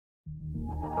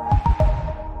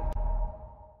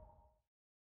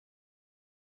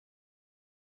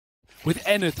with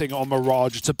anything on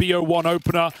Mirage. It's a BO1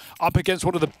 opener up against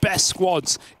one of the best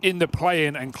squads in the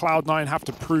play-in, and Cloud9 have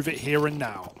to prove it here and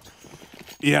now.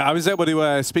 Yeah, I was able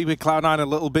to speak with Cloud9 a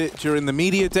little bit during the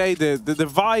media day. The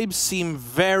vibes seem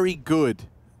very good.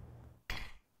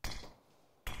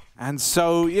 And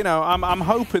so, you know, I'm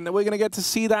hoping that we're going to get to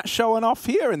see that showing off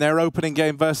here in their opening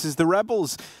game versus the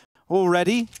Rebels.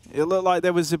 Already, it looked like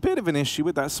there was a bit of an issue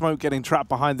with that smoke getting trapped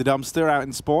behind the dumpster out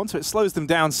in spawn, so it slows them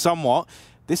down somewhat.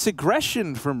 This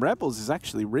aggression from Rebels is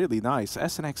actually really nice.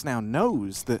 SNX now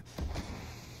knows that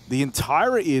the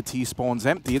entirety of T-Spawn's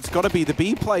empty. It's got to be the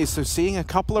B play, so seeing a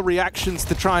couple of reactions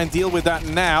to try and deal with that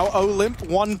now. Olymp,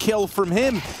 1 kill from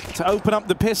him to open up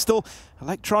the pistol.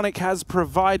 Electronic has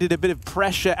provided a bit of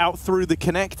pressure out through the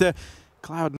connector.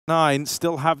 Cloud9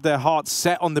 still have their hearts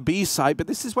set on the B side, but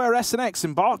this is where SNX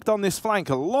embarked on this flank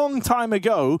a long time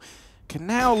ago. Can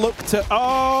now look to...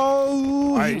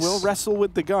 Oh! Nice. He will wrestle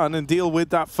with the gun and deal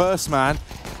with that first man.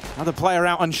 Another player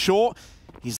out on short.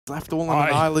 He's left all on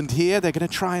an island here. They're going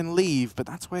to try and leave, but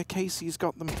that's where Casey's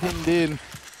got them pinned in.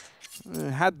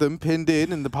 Had them pinned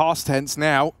in the past tense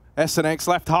now. SNX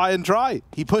left high and dry.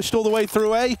 He pushed all the way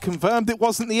through A, confirmed it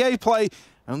wasn't the A play,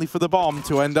 only for the bomb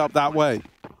to end up that way.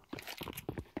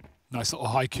 Nice little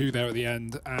haiku there at the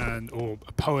end, or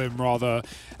a poem rather.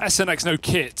 SNX no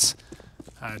kit.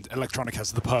 And Electronic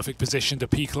has the perfect position to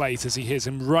peek late as he hears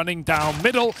him running down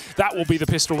middle. That will be the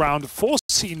pistol round for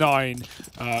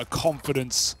C9.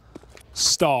 Confidence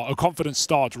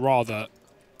start rather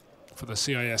for the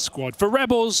CIS squad. For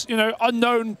Rebels, you know,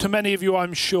 unknown to many of you,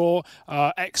 I'm sure,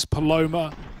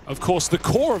 ex-Paloma. Of course, the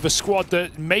core of a squad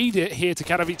that made it here to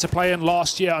Katowice play-in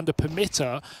last year under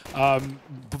Permitter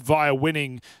via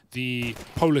winning the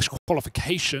Polish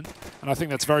qualification. And I think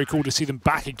that's very cool to see them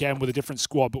back again with a different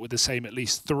squad, but with the same at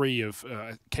least 3 of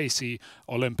KC,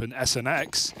 Olymp, and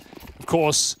SNX. Of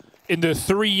course, in the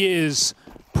 3 years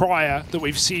prior that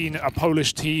we've seen a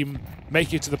Polish team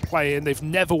make it to the play-in, they've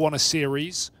never won a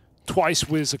series. Twice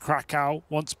with Krakow,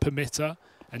 once Permitter,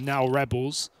 and now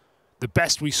Rebels. The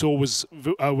best we saw was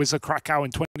a Krakow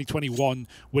in 2021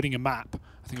 winning a map.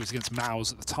 I think it was against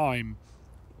Maus at the time.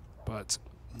 But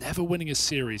never winning a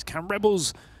series. Can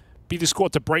Rebels be the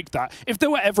squad to break that? If there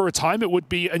were ever a time, it would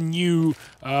be a new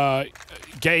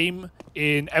game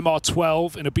in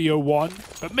MR12 in a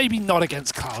BO1. But maybe not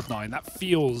against Cloud9. That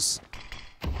feels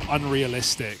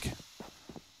unrealistic.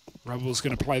 Rebels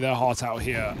going to play their heart out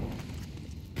here.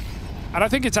 And I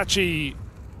think it's actually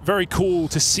very cool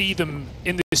to see them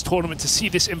in this tournament, to see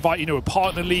this invite, you know,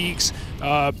 partner leagues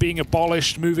being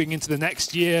abolished, moving into the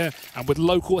next year, and with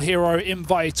local hero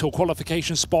invite or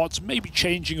qualification spots maybe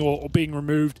changing or being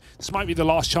removed. This might be the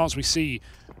last chance we see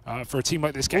for a team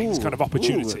like this getting this kind of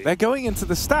opportunity. They're going into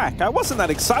the stack. I wasn't that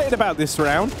excited about this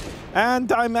round,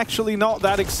 and I'm actually not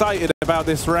that excited about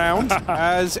this round,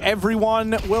 as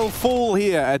everyone will fall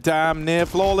here. A damn near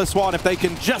flawless one. If they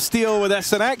can just deal with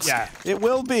SNX, yeah, it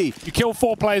will be. You kill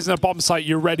 4 players in a bomb site,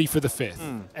 you're ready for the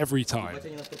 5th every time.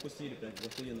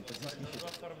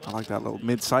 I like that little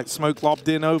mid-site smoke lobbed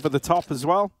in over the top as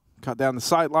well. Cut down the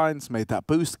sight lines, made that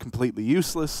boost completely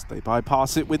useless. They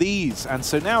bypass it with ease. And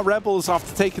so now Rebels,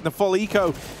 after taking the full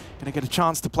eco, going to get a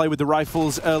chance to play with the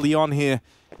rifles early on here.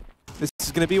 This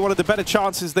is going to be one of the better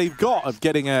chances they've got of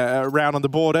getting a round on the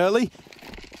board early.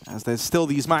 As there's still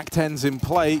these MAC-10s in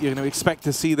play, you're going to expect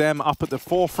to see them up at the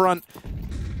forefront.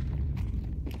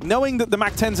 Knowing that the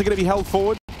MAC-10s are going to be held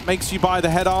forward makes you buy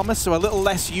the head armor, so a little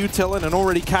less util in an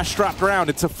already cash-strapped round.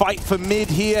 It's a fight for mid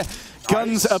here.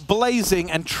 Guns are blazing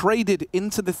and traded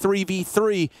into the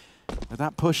 3v3. With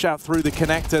that push out through the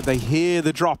connector, they hear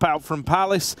the drop out from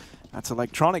Palace. That's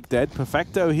Electronic dead.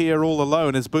 Perfecto here all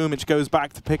alone as Boomich goes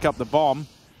back to pick up the bomb.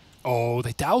 Oh,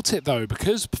 they doubt it though,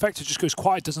 because Perfecto just goes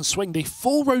quiet, doesn't swing. They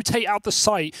full rotate out the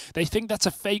site. They think that's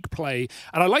a fake play.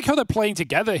 And I like how they're playing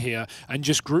together here and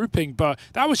just grouping, but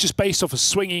that was just based off of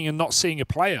swinging and not seeing a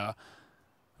player.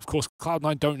 Of course,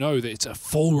 Cloud9 don't know that it's a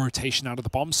full rotation out of the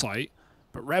bomb site.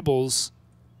 But Rebels,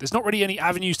 there's not really any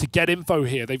avenues to get info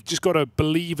here. They've just got to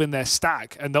believe in their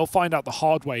stack, and they'll find out the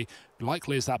hard way,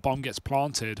 likely as that bomb gets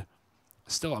planted.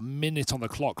 Still a minute on the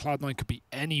clock. Cloud9 could be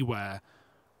anywhere.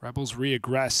 Rebels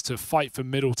re-aggress to fight for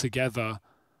middle together.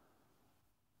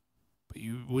 But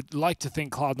you would like to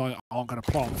think Cloud9 aren't going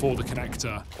to plant for the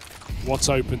connector. What's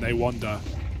open, they wonder.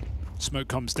 Smoke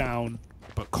comes down.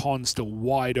 But Con still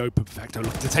wide open. Perfecto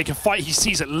looking to take a fight. He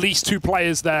sees at least 2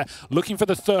 players there, looking for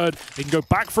the 3rd. They can go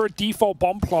back for a default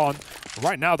bomb plant. But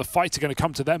right now, the fights are going to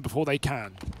come to them before they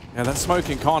can. Yeah, that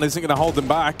smoking Con isn't going to hold them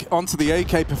back. Onto the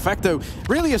AK. Perfecto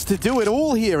really has to do it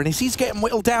all here. And as he's getting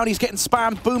whittled down, he's getting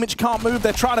spammed. Boomich can't move.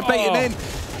 They're trying to bait him in.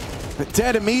 But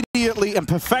dead immediately, and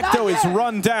Perfecto is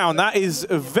run down. That is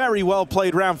a very well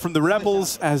played round from the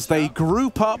Rebels as they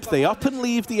group up, they up and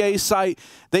leave the A site.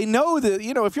 They know that,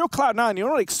 you know, if you're Cloud9,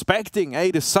 you're not expecting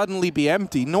A to suddenly be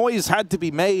empty. Noise had to be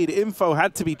made, info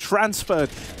had to be transferred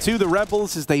to the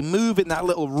Rebels as they move in that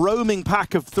little roaming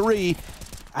pack of 3.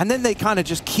 And then they kind of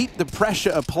just keep the pressure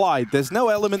applied. There's no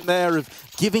element there of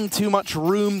giving too much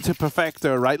room to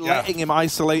Perfecto, right? Yeah. Letting him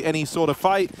isolate any sort of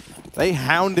fight. They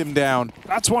hound him down.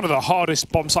 That's one of the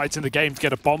hardest bomb sites in the game, to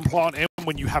get a bomb plant in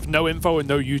when you have no info and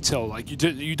no util. Like,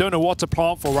 you don't know what to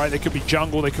plant for, right? They could be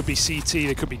jungle, they could be CT,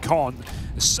 they could be con,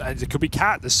 it could be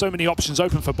cat. There's so many options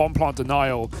open for bomb plant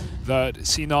denial that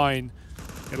C9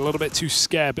 get a little bit too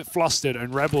scared, a bit flustered,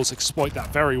 and Rebels exploit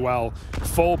that very well.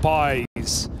 4 buys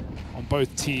on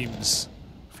both teams.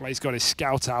 Flay's got his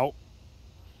scout out.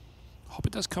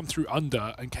 Hobbit does come through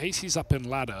under, and Casey's up in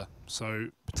ladder, so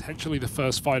potentially the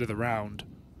first fight of the round.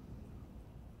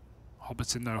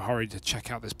 Hobbit's in no hurry to check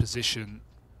out this position,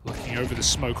 looking over the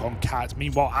smoke on Cat.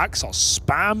 Meanwhile, Axel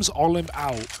spams Olymp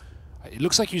out. It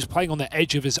looks like he was playing on the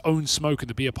edge of his own smoke in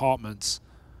the B apartments.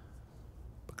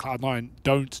 But Cloud9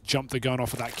 don't jump the gun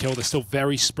off of that kill. They're still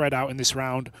very spread out in this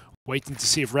round, waiting to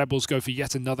see if Rebels go for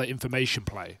yet another information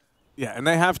play. Yeah, and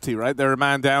they have to, right? They're a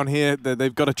man down here.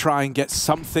 They've got to try and get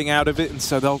something out of it, and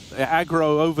so they'll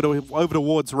aggro over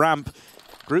towards ramp.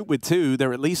 Group with 2,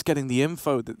 they're at least getting the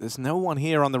info that there's no one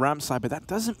here on the ramp side, but that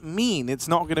doesn't mean it's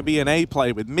not going to be an A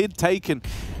play. With mid taken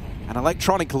and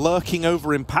Electronic lurking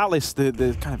over in Palace,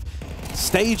 the kind of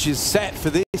stage is set for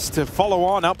this to follow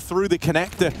on up through the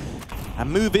connector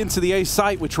and move into the A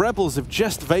site, which Rebels have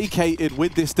just vacated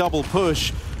with this double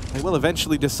push. They will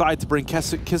eventually decide to bring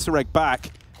Kisserek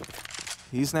back.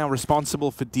 He's now responsible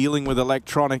for dealing with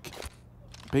Electronic.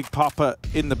 Big Papa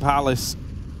in the Palace.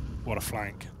 What a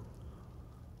flank.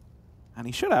 And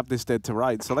he should have this dead to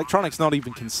right, so Electronic's not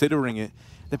even considering it.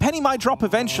 The penny might drop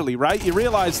eventually, right? You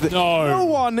realize that no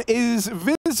one is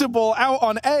visible out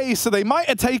on A, so they might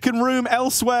have taken room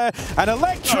elsewhere. And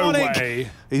Electronic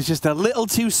is just a little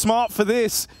too smart for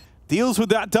this. Deals with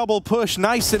that double push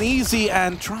nice and easy,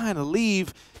 and trying to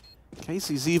leave.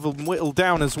 Casey's even whittled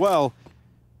down as well.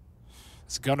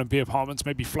 It's a gun and B apartments.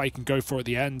 Maybe Flake can go for it at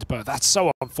the end, but that's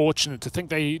so unfortunate to think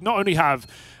they not only have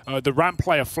the ramp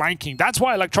player flanking. That's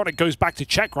why Electronic goes back to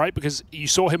check, right? Because you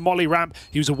saw him molly ramp.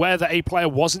 He was aware that A player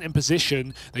wasn't in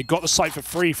position. They got the site for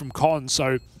free from Con,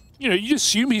 so you know you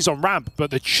assume he's on ramp.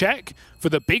 But the check for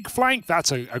the big flank,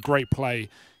 that's a great play.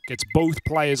 Gets both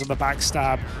players on the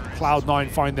backstab.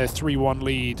 Cloud9 find their 3-1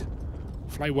 lead.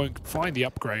 Flay won't find the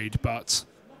upgrade, but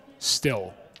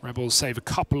still, Rebels save a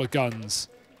couple of guns.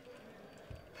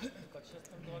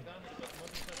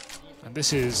 And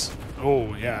this is,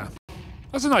 oh yeah,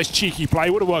 that's a nice cheeky play.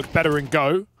 Would have worked better in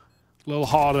Go. A little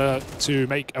harder to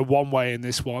make a one-way in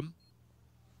this one.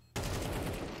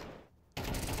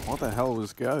 What the hell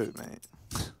was Go,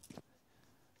 mate?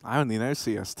 I only know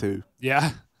CS2.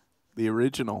 Yeah. The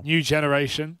original. New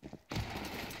generation.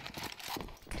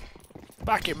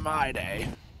 Back in my day.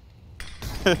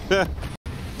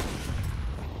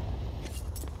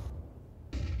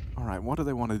 All right, what do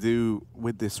they want to do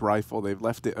with this rifle? They've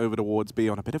left it over towards B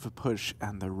on a bit of a push,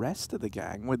 and the rest of the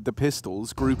gang with the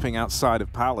pistols grouping outside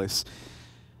of Palace.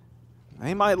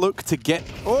 They might look to get...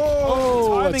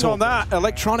 Oh, timing on that.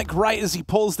 Electronic right as he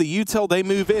pulls the util, they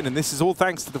move in, and this is all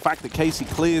thanks to the fact that Casey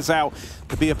clears out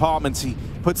the B apartments. He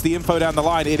puts the info down the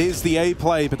line. It is the A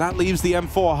play, but that leaves the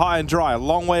M4 high and dry. A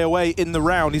long way away in the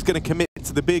round. He's going to commit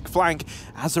to the big flank.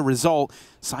 As a result,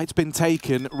 site's been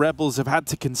taken. Rebels have had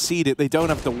to concede it. They don't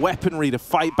have the weaponry to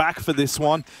fight back for this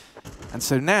one. And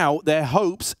so now their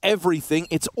hopes, everything,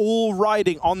 it's all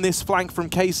riding on this flank from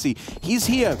Casey. He's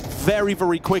here very,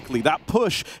 very quickly. That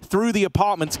push through the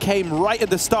apartments came right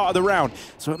at the start of the round.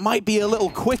 So it might be a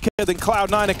little quicker than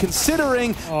Cloud9 are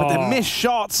considering, but the missed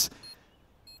shots,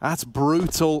 that's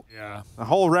brutal. Yeah. The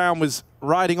whole round was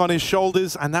riding on his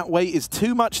shoulders, and that weight is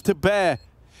too much to bear.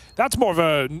 That's more of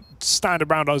a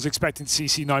standard round I was expecting to see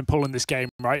C9 pull in this game,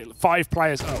 right? 5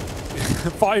 players. Oh.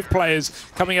 5 players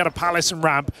coming out of Palace and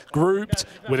Ramp, grouped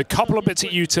with a couple of bits at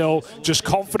util, just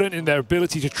confident in their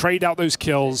ability to trade out those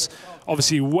kills.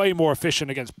 Obviously way more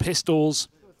efficient against pistols.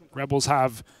 Rebels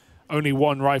have only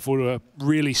one rifle to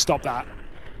really stop that,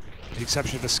 with the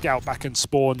exception of the scout back in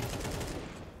spawn.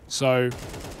 So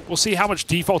we'll see how much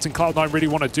defaulting Cloud9 really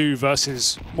want to do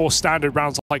versus more standard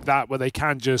rounds like that, where they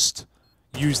can just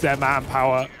use their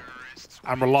manpower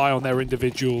and rely on their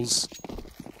individuals.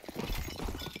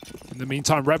 In the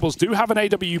meantime, Rebels do have an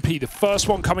AWP, the first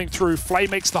one coming through. Flay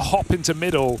makes the hop into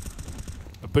middle.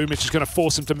 Boomich is going to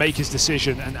force him to make his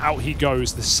decision, and out he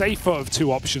goes. The safer of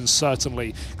two options,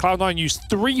 certainly. Cloud9 used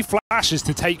 3 flashes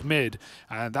to take mid,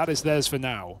 and that is theirs for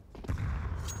now.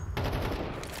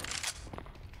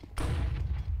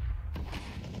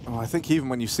 Oh, I think even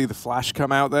when you see the flash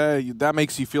come out there, that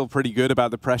makes you feel pretty good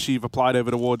about the pressure you've applied over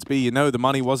towards B. You know the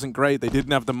money wasn't great. They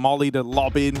didn't have the molly to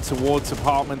lob in towards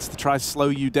apartments to try to slow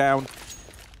you down.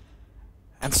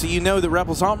 And so you know the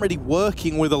Rebels aren't really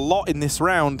working with a lot in this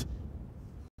round.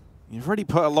 You've already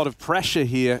put a lot of pressure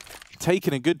here,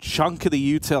 taken a good chunk of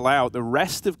the util out. The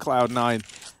rest of Cloud9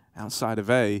 outside of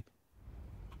A,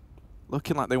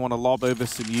 looking like they want to lob over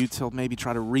some util, maybe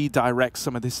try to redirect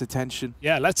some of this attention.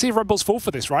 Yeah, let's see if Rebels fall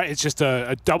for this, right? It's just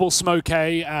a double smoke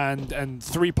A and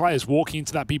 3 players walking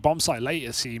into that B bomb site late,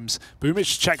 it seems.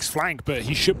 Boomich checks flank, but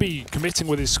he should be committing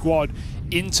with his squad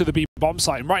into the B bomb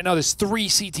site. And right now there's 3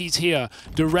 CTs here.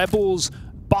 Do Rebels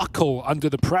buckle under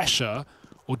the pressure,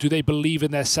 or do they believe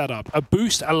in their setup? A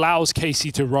boost allows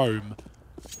Casey to roam.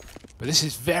 But this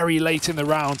is very late in the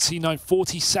round. C9,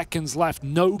 40 seconds left.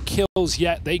 No kills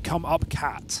yet. They come up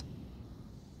cat.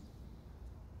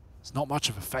 It's not much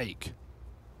of a fake.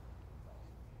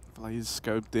 Blaze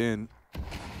scoped in.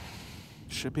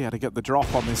 Should be able to get the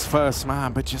drop on this first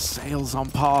man, but just sails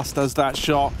on past, does that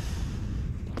shot.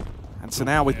 And so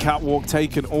now with Catwalk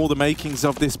taking all the makings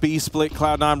of this B split,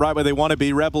 Cloud9 right where they want to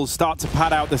be. Rebels start to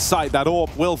pad out the site. That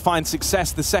AWP will find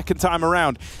success the second time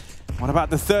around. What about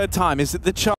the third time? Is it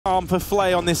the charm for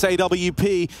Flay on this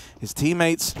AWP? His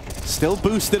teammates still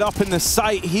boosted up in the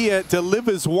site here.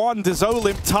 Delivers one. Does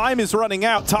Olymp? Time is running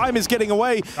out. Time is getting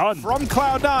away from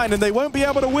Cloud9, and they won't be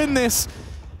able to win this.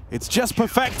 It's just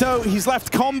Perfecto. He's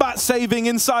left combat saving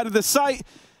inside of the site.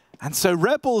 And so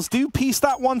Rebels do piece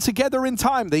that one together in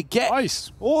time. They get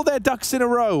all their ducks in a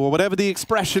row, or whatever the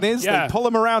expression is. They pull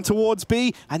them around towards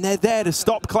B, and they're there to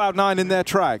stop Cloud9 in their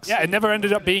tracks. Yeah, it never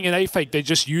ended up being an A-fake. They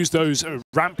just used those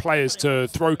ramp players to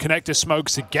throw connector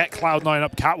smokes to get Cloud9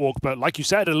 up catwalk. But like you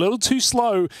said, a little too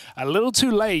slow, a little too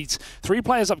late. 3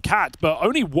 players up cat, but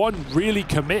only 1 really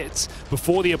commits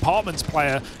before the apartments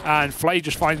player, and Flay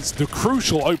just finds the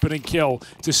crucial opening kill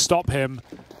to stop him.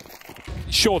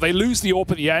 Sure, they lose the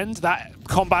AWP at the end. That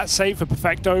combat save for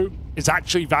Perfecto is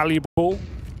actually valuable.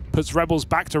 Puts Rebels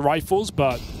back to rifles,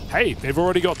 but hey, they've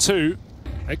already got 2.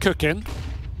 They're cooking.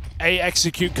 A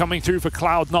execute coming through for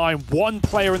Cloud9. 1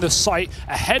 player in the site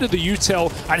ahead of the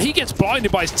util, and he gets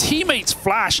blinded by his teammate's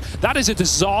flash. That is a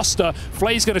disaster.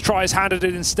 Flay's going to try his hand at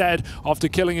it instead after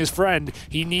killing his friend.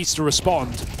 He needs to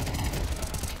respond.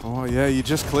 Oh yeah, you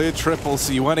just cleared triple,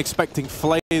 so you weren't expecting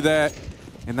Flay there.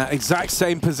 In that exact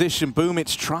same position,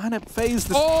 Boomich trying to phase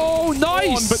the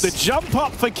nice! But the jump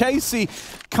up for Casey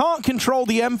can't control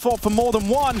the M4 for more than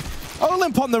 1.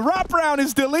 Olymp on the wraparound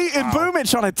is deleted. Wow.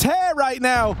 Boomich on a tear right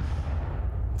now.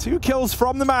 2 kills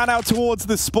from the man out towards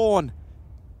the spawn.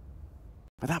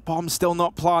 But that bomb's still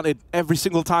not planted. Every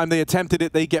single time they attempted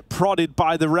it, they get prodded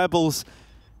by the Rebels.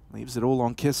 Leaves it all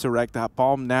on Kisserek. That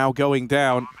bomb now going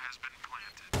down.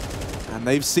 And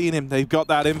they've seen him. They've got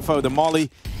that info. The molly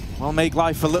will make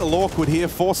life a little awkward here,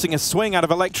 forcing a swing out of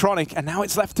Electronic, and now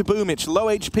it's left to Boomich, low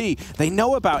HP. They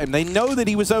know about him. They know that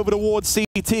he was over towards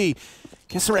CT.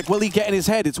 Kisserek, will he get in his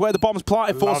head? It's where the bomb's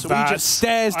planted for, so he just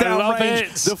stares down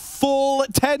range. The full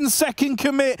 10-second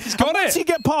commit. He's got it. Once he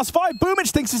get past 5, Boomich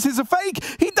thinks this is a fake.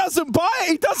 He doesn't buy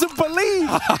it. He doesn't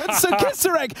believe. And so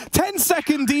Kisserek,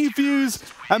 10-second defuse,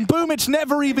 and Boomich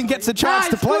never even gets a chance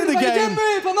to play the game.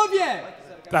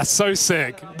 That's so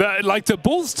sick. Like the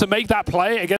balls to make that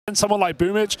play against someone like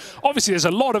Boomich. Obviously, there's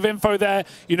a lot of info there.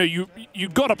 You know, you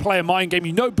got to play a mind game.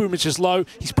 You know Boomich is low.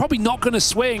 He's probably not going to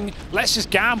swing. Let's just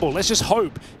gamble. Let's just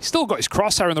hope. He's still got his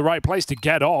crosshair in the right place to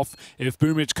get off if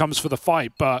Boomich comes for the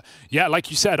fight. But yeah,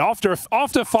 like you said, after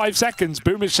 5 seconds,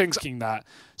 Boomich thinking that.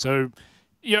 So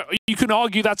you can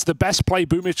argue that's the best play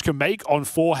Boomich can make on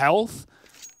 4 health.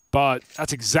 But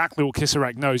that's exactly what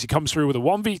Kisserek knows. He comes through with a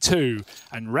 1v2,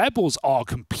 and Rebels are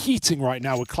competing right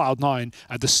now with Cloud9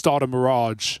 at the start of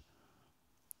Mirage.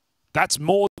 That's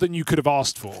more than you could have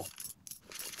asked for.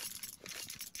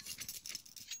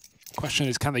 Question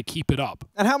is, can they keep it up?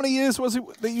 And how many years was it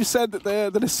that you said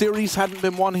that a series hadn't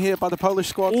been won here by the Polish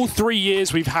squad? All 3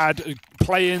 years we've had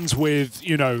play-ins with,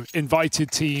 you know,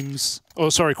 invited teams,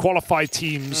 or sorry, qualified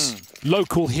teams,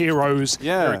 local heroes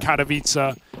here at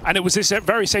Katowice. And it was this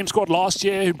very same squad last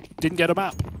year who didn't get a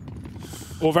map.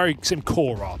 Or very same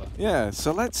core, rather. Yeah,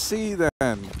 so let's see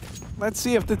then. Let's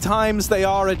see if the times they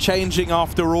are changing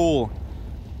after all.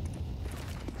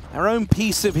 Our own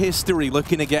piece of history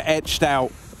looking to get etched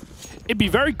out. It'd be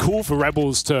very cool for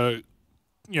Rebels to,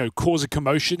 you know, cause a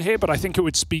commotion here, but I think it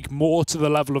would speak more to the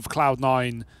level of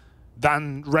Cloud9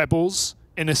 than Rebels.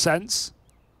 in a sense.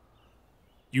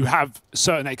 You have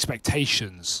certain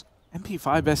expectations.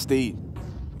 MP5 SD.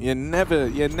 You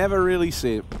never really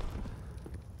see it.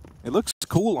 It looks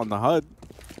cool on the HUD.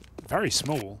 Very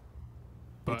small.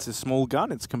 But it's a small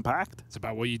gun, it's compact. It's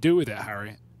about what you do with it,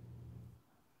 Harry.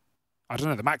 I don't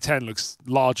know, the MAC-10 looks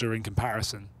larger in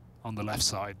comparison on the left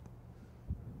side.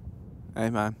 Hey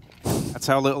man, that's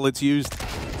how little it's used.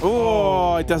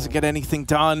 Oh, it doesn't get anything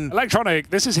done. Electronic,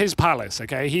 this is his palace,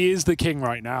 okay? He is the king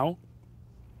right now.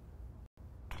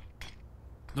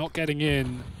 Not getting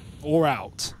in or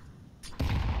out.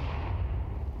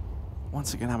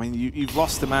 Once again, I mean, you've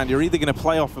lost the man. You're either going to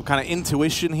play off of kind of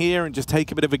intuition here and just take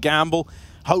a bit of a gamble,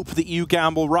 hope that you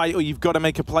gamble right, or you've got to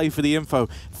make a play for the info.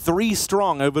 3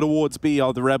 strong over towards B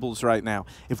are the Rebels right now.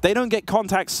 If they don't get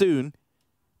contact soon,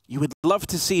 you would love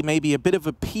to see maybe a bit of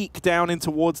a peek down in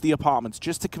towards the apartments,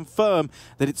 just to confirm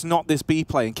that it's not this B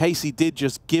play. In case he did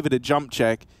just give it a jump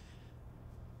check,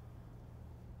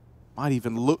 might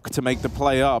even look to make the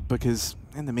play up, because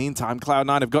in the meantime,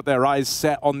 Cloud9 have got their eyes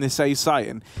set on this A site,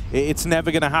 and it's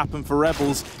never going to happen for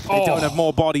Rebels. They don't have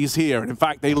more bodies here, and in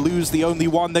fact, they lose the only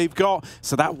one they've got,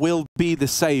 so that will be the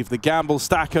save. The gamble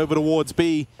stack over towards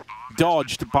B,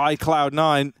 dodged by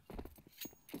Cloud9,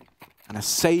 and a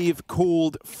save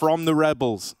called from the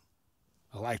Rebels.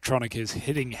 Electronic is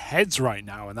hitting heads right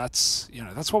now, and that's, you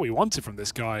know, that's what we wanted from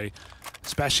this guy,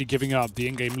 especially giving up the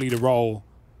in-game leader role.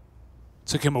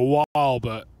 Took him a while,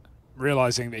 but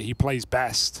realizing that he plays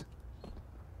best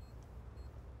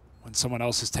when someone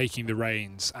else is taking the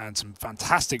reins, and some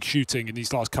fantastic shooting in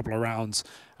these last couple of rounds,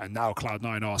 and now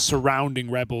Cloud9 are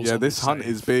surrounding Rebels. Yeah, this hunt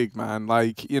is big, man.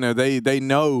 Like, you know, they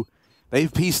know,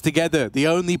 they've pieced together the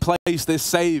only place this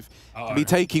save can be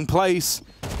taking place.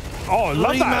 Oh, I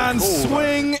love that. 3-man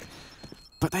swing.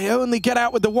 But they only get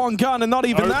out with the one gun, and not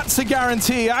even that's a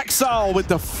guarantee. Axel with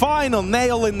the final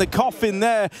nail in the coffin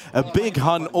there. A big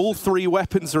hunt. All 3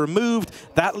 weapons are removed.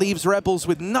 That leaves Rebels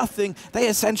with nothing. They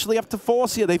essentially have to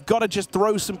force here. They've got to just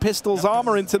throw some pistols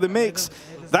armor into the mix.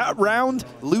 That round,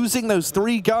 losing those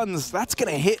 3 guns, that's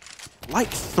going to hit like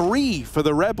 3 for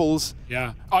the Rebels.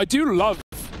 Yeah, I do love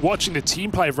watching the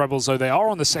team play of Rebels, though. They are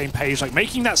on the same page, like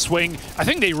making that swing. I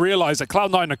think they realize that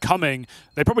Cloud9 are coming.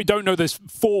 They probably don't know there's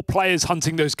 4 players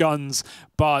hunting those guns,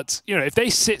 but you know, if they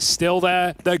sit still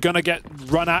there, they're gonna get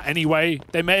run at anyway.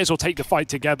 They may as well take the fight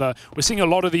together. We're seeing a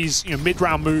lot of these, you know,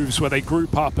 mid-round moves where they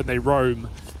group up and they roam.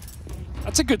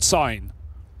 That's a good sign.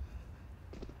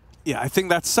 Yeah, I think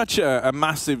that's such a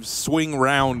massive swing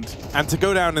round, and to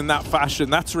go down in that fashion,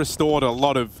 that's restored a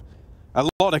lot of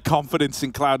confidence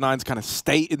in Cloud9's kind of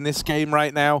state in this game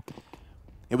right now.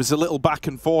 It was a little back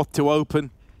and forth to open,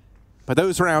 but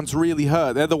those rounds really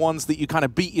hurt. They're the ones that you kind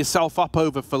of beat yourself up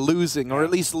over for losing, or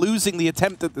at least losing the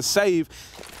attempt at the save,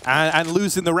 and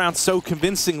losing the round so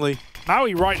convincingly.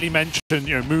 Maui rightly mentioned,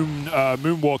 you know,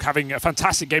 Moonwalk having a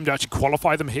fantastic game to actually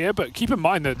qualify them here, but keep in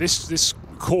mind that this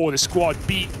squad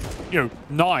beat, you know,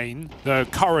 9, the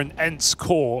current ENT's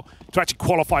core, to actually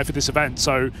qualify for this event.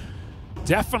 So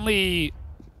definitely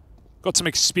got some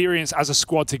experience as a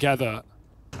squad together,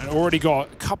 and already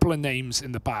got a couple of names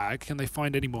in the bag. Can they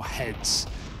find any more heads?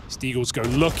 Steagles go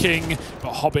looking,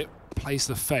 but Hobbit plays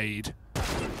the fade.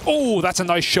 Oh, that's a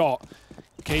nice shot.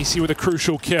 Casey with a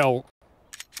crucial kill.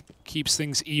 Keeps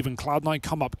things even. Cloud9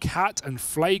 come up. Cat and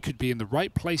Flay could be in the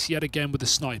right place yet again with the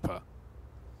sniper.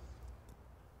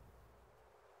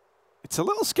 It's a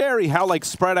little scary how like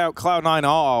spread out Cloud9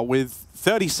 are with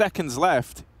 30 seconds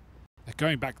left. They're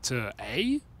going back to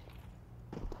A?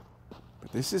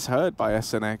 But this is heard by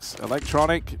SNX.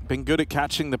 Electronic, been good at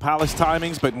catching the Palace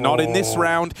timings, but not in this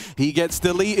round. He gets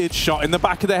deleted, shot in the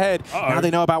back of the head. Now they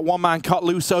know about one-man cut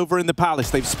loose over in the Palace.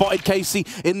 They've spotted Casey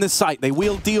in the site. They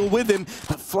will deal with him,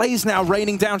 but Flay's now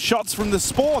raining down shots from the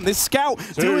spawn. This scout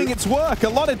doing its work. A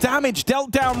lot of damage dealt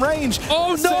down range.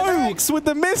 Oh no! SNX with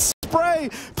the miss spray.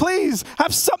 Please,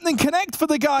 have something connect for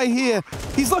the guy here.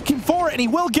 He's looking for it, and he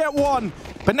will get one.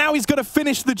 But now he's got to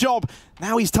finish the job.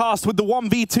 Now he's tasked with the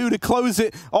 1v2 to close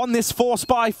it on this force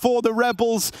buy for the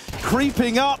Rebels.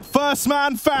 Creeping up, first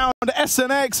man found.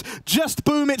 SNX, just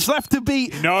Boomich left to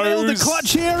beat. Failed the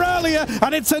clutch here earlier,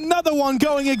 and it's another one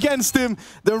going against him.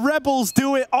 The Rebels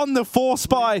do it on the force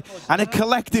buy, and a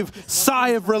collective sigh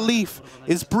of relief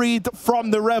is breathed from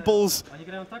the Rebels.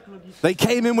 They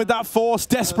came in with that force,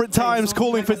 desperate times,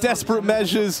 calling for desperate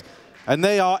measures. And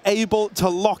they are able to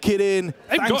lock it in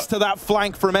thanks to that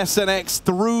flank from SNX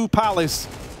through Palace.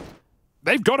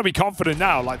 They've got to be confident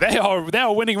now. Like they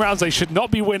are winning rounds they should not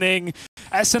be winning.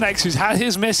 SNX, who's had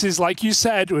his misses, like you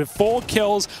said, with 4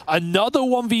 kills, another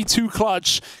 1v2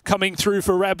 clutch coming through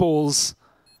for Rebels.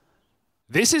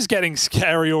 This is getting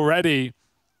scary already.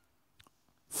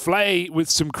 Flay with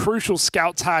some crucial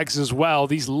scout tags as well.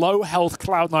 These low health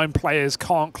Cloud9 players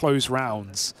can't close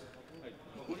rounds.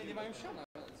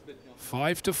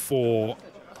 5-4.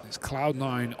 It's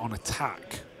Cloud9 on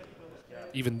attack.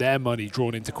 Even their money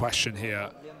drawn into question here.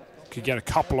 Could get a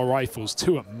couple of rifles,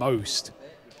 2 at most,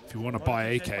 if you want to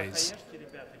buy AKs.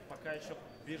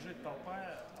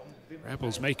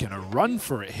 Rebels making a run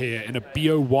for it here in a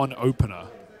BO1 opener.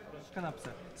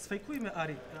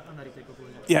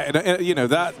 Yeah, and, you know,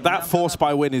 that force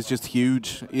buy win is just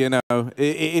huge. You know,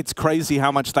 it's crazy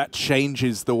how much that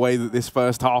changes the way that this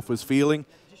first half was feeling.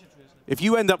 If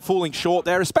you end up falling short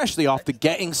there, especially after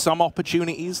getting some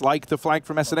opportunities like the flag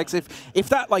from SNX, if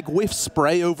that like whiff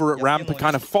spray over at ramp had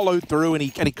kind of followed through and he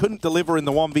couldn't deliver in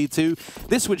the 1v2,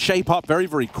 this would shape up very,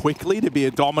 very quickly to be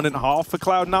a dominant half for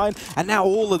Cloud9. And now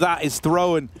all of that is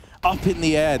thrown up in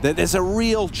the air. There's a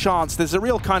real chance, there's a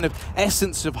real kind of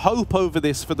essence of hope over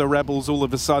this for the Rebels all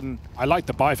of a sudden. I like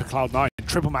the buy for Cloud9.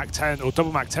 Triple Mac 10 or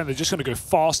double Mac 10, they're just going to go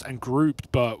fast and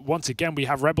grouped, but once again, we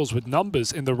have Rebels with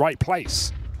numbers in the right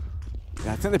place.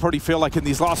 Yeah, I think they probably feel like in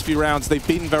these last few rounds, they've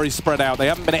been very spread out. They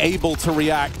haven't been able to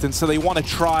react, and so they want to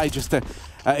try just a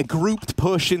grouped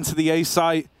push into the A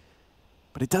site.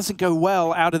 But it doesn't go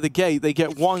well out of the gate. They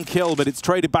get 1 kill, but it's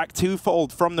traded back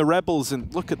twofold from the Rebels.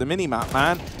 And look at the minimap,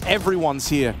 man. Everyone's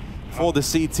here for the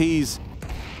CTs.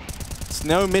 It's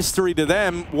no mystery to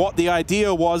them what the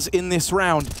idea was in this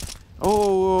round.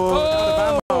 Oh,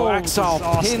 out of ammo. Axel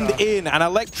pinned in, and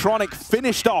Electronic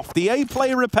finished off. The A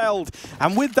play repelled,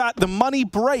 and with that, the money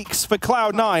breaks for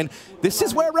Cloud9. This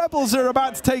is where Rebels are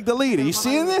about to take the lead. Are you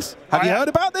seeing this? Have you heard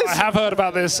about this? I have heard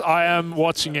about this. I am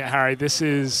watching it, Harry. This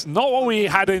is not what we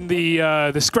had in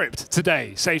the script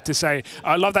today, safe to say.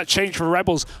 I love that change for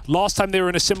Rebels. Last time they were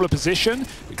in a similar position,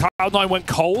 Cloud9 went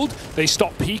cold. They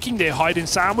stopped peeking. They hide in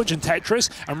Sandwich and Tetris,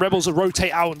 and Rebels will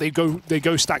rotate out and they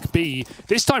go stack B.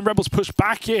 This time, Rebels push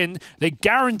back in. They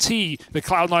guarantee the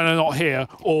Cloud9 are not here,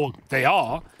 or they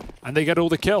are, and they get all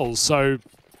the kills. So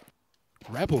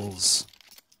Rebels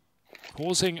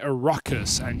causing a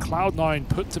ruckus, and Cloud9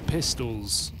 put to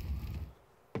pistols.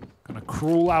 Gonna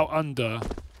crawl out under.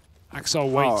 Axel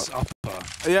waits upper.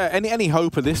 Yeah, any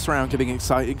hope of this round getting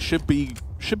exciting should be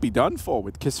done for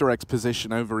with Kisserek's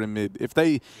position over in mid. If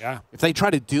they try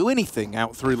to do anything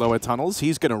out through lower tunnels,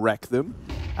 he's gonna wreck them.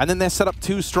 And then they're set up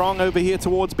too strong over here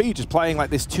towards B, just playing like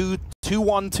this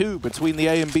 2-1-2 between the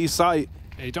A and B site.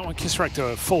 Yeah, you don't want Kisserek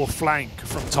to full flank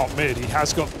from top mid. He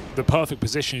has got the perfect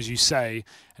position, as you say,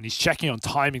 and he's checking on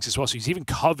timings as well, so he's even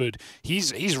covered.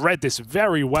 He's read this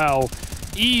very well.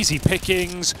 Easy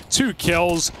pickings, 2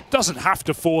 kills, doesn't have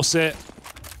to force it,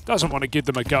 doesn't want to give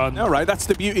them a gun. All right, that's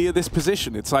the beauty of this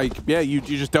position. It's like, yeah, you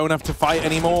just don't have to fight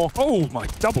anymore. Oh, my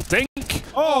double dink.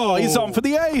 Oh, he's on for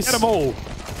the ace. Get them all.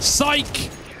 Psych.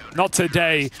 Not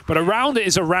today, but a round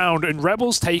is a round, and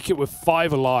Rebels take it with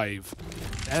 5 alive.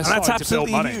 And that's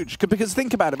absolutely huge, because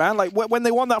think about it, man. Like, when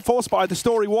they won that force buy, the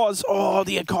story was, oh,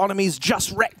 the economy's just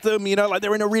wrecked them, you know, like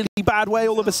they're in a really bad way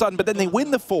all of a sudden. But then they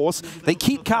win the force, they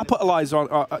keep capitalizing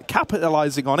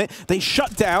on it. They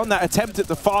shut down that attempt at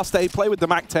the fast A play with the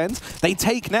Mac-10s. They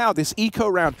take now this eco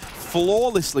round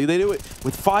flawlessly. They do it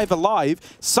with 5 alive.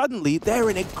 Suddenly, they're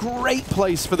in a great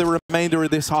place for the remainder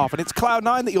of this half. And it's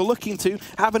Cloud9 that you're looking to,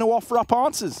 having to offer up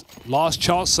answers. Last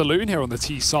chance saloon here on the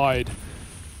T side.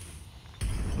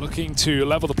 Looking to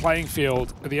level the playing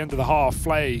field at the end of the half.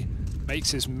 Flay makes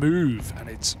his move, and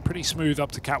it's pretty smooth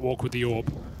up to Catwalk with the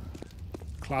orb.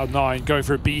 Cloud9 going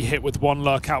for a B hit with 1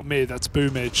 lurk out mid. That's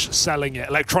Boomage selling it.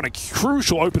 Electronic,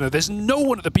 crucial opener. There's no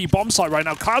one at the B bomb site right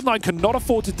now. Cloud9 cannot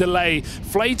afford to delay.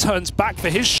 Flay turns back for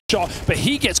his shot, but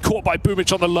he gets caught by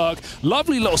Boomage on the lurk.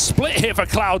 Lovely little split here for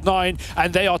Cloud9,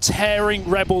 and they are tearing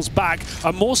Rebels back.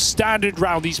 A more standard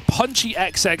round. These punchy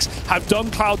XX have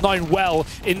done Cloud9 well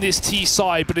in this T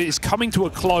side, but it is coming to a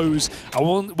close.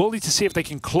 And we'll need to see if they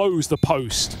can close the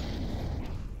post.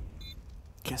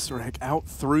 Kisserek out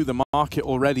through the market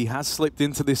already, has slipped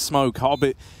into this smoke.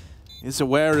 Hobbit is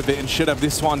aware of it and should have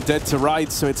this one dead to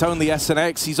rights, so it's only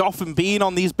SNX. He's often been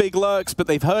on these big lurks, but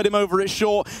they've heard him over at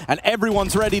short, and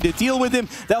everyone's ready to deal with him.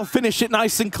 They'll finish it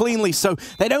nice and cleanly, so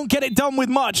they don't get it done with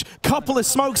much. Couple of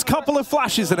smokes, couple of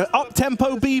flashes, and an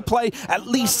up-tempo B play at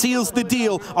least seals the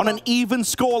deal on an even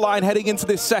scoreline heading into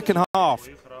this second half.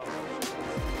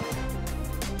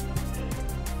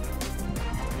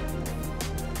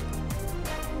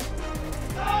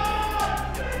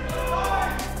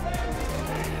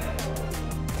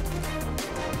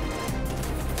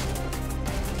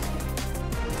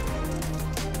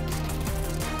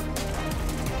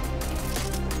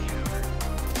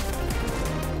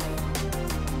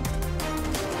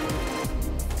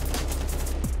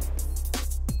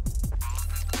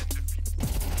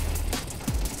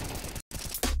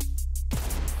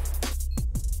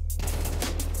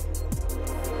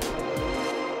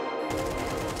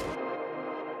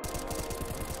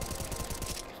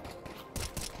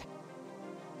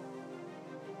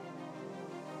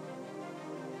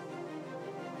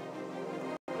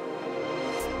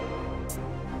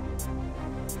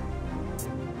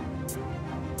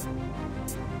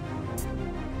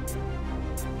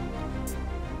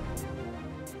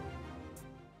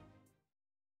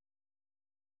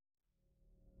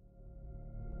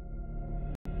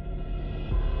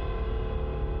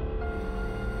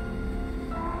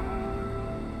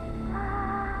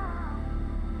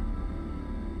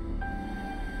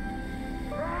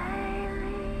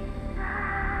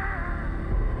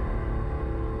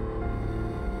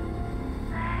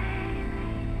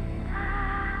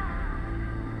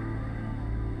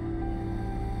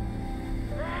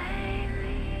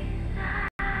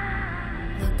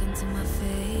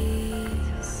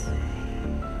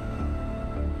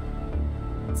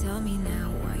 Tell me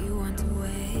now why you want to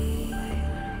wait.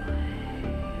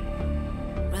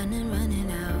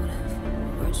 Running out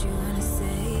of words you wanna say.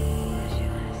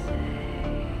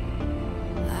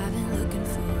 I've been looking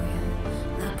for you,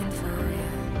 looking for you,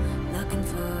 looking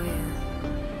for you.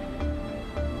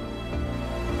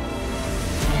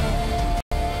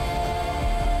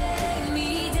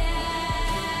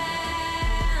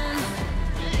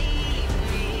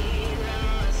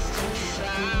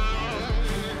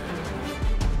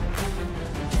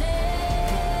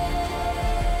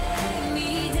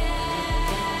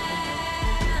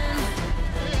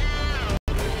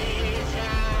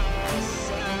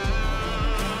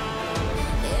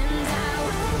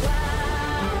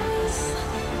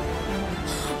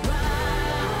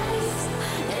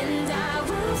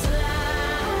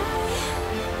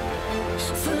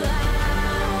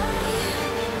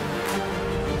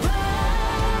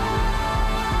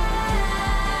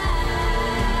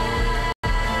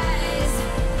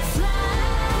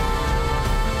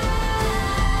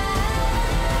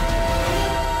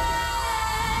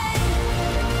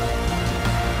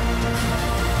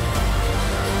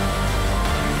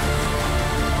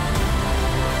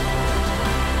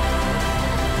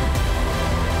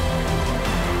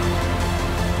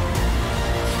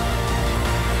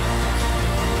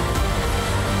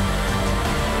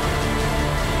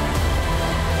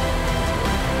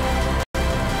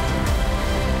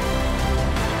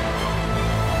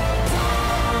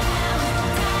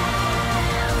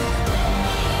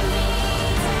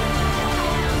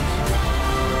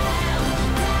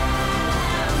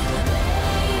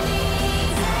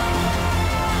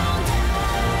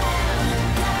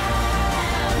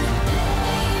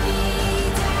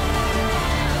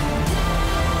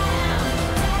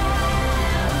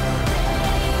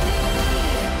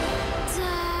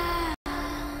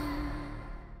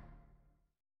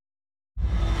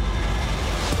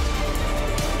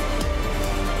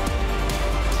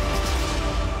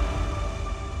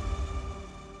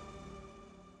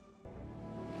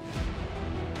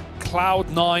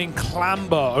 Cloud9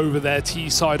 clamber over their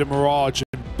T-side of Mirage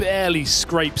and barely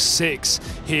scrape 6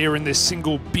 here in this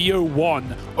single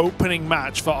BO1 opening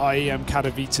match for IEM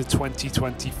Katowice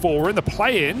 2024 in the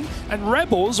play-in, and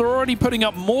Rebels are already putting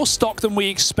up more stock than we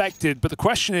expected, but the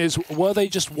question is, were they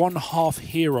just one-half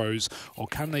heroes, or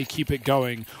can they keep it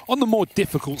going on the more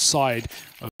difficult side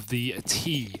of the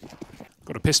T?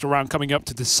 Got a pistol round coming up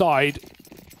to decide,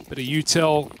 bit of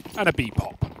util and a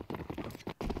B-pop.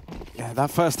 Yeah,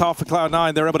 that first half for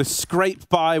Cloud9, they're able to scrape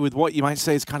by with what you might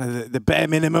say is kind of the bare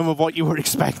minimum of what you were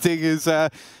expecting is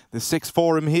the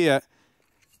 6-4 here.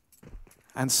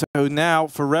 And so now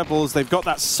for Rebels, they've got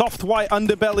that soft white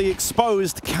underbelly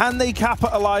exposed. Can they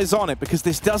capitalize on it? Because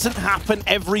this doesn't happen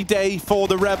every day for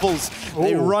the Rebels. Ooh.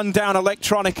 They run down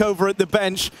Electronic over at the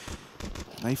bench.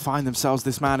 They find themselves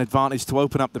this man advantage to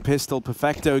open up the pistol.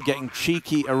 Perfecto getting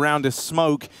cheeky around a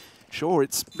smoke. Sure,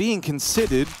 it's being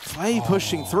considered. Flay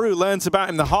pushing through, learns about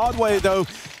him the hard way though.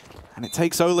 And it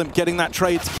takes Olymp getting that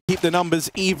trade to keep the numbers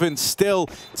even still.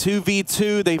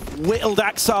 2v2, they've whittled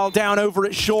Axile down over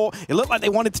at short. It looked like they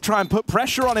wanted to try and put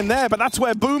pressure on him there, but that's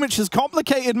where Boomich has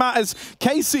complicated matters.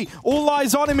 Casey, all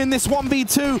eyes on him in this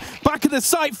 1v2. Back of the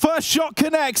site, first shot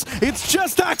connects. It's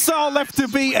just Axile left to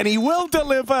beat, and he will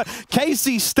deliver.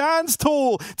 Casey stands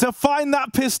tall to find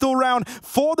that pistol round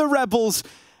for the Rebels.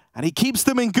 And he keeps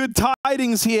them in good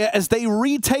tidings here as they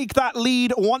retake that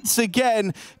lead once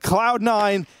again.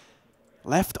 Cloud9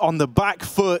 left on the back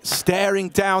foot, staring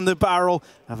down the barrel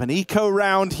of an eco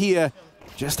round here.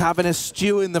 Just having a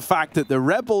stew in the fact that the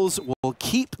Rebels will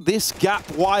keep this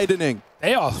gap widening.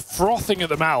 They are frothing at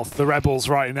the mouth, the Rebels,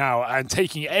 right now, and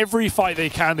taking every fight they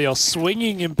can. They are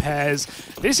swinging in pairs.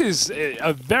 This is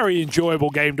a very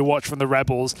enjoyable game to watch from the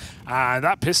Rebels. And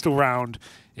that pistol round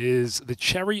is the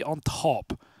cherry on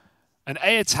top. An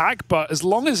A attack, but as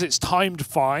long as it's timed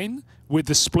fine with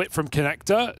the split from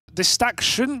connector, this stack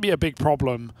shouldn't be a big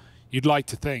problem, you'd like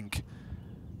to think.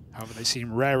 However, they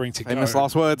seem raring to go. Famous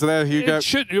last words there, Hugo. It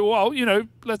should, well, you know,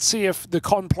 let's see if the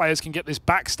con players can get this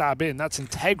backstab in. That's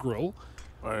integral.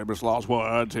 Famous last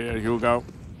words here, Hugo.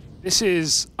 This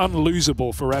is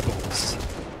unlosable for Rebels.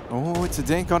 Oh, it's a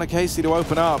dink on a Casey to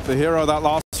open up. The hero that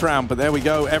last round, but there we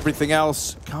go. Everything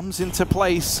else comes into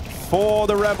place for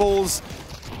the Rebels.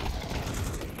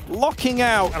 Locking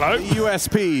out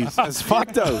USPs as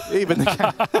Facto, even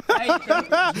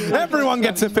the everyone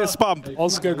gets a fist bump.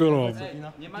 Oscar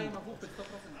Gulom.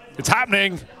 It's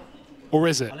happening, or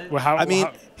is it? I mean,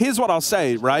 here's what I'll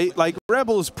say, right? Like,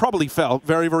 Rebels probably felt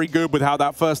very, very good with how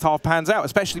that first half pans out,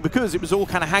 especially because it was all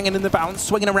kind of hanging in the balance,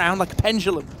 swinging around like a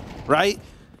pendulum, right?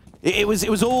 It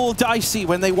was all dicey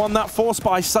when they won that force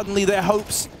buy. Suddenly their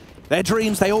hopes, their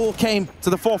dreams, they all came to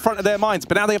the forefront of their minds.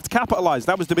 But now they have to capitalize.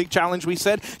 That was the big challenge we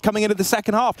said coming into the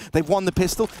second half. They've won the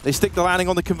pistol. They stick the landing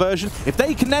on the conversion. If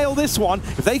they can nail this one,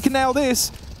 if they can nail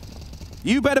this,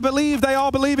 you better believe they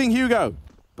are believing, Hugo.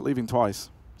 Believing twice.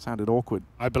 Sounded awkward.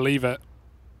 I believe it.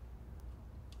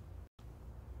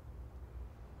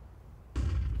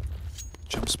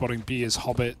 Jump spotting B is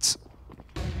Hobbit.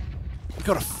 We've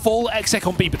got a full exec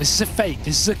on B, but this is a fake.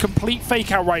 This is a complete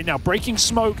fake out right now. Breaking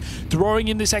smoke, throwing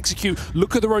in this execute.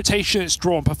 Look at the rotation it's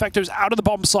drawn. Perfecto's out of the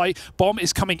bomb site. Bomb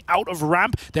is coming out of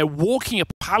ramp. They're walking a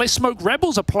palace smoke.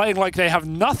 Rebels are playing like they have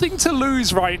nothing to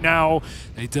lose right now.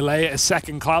 They delay it a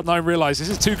second. Cloud9 realize this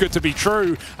is too good to be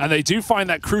true, and they do find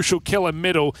that crucial kill in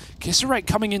middle. Kisserek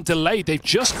coming in delayed. They've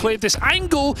just cleared this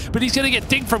angle, but he's going to get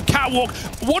dinged from Catwalk.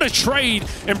 What a trade.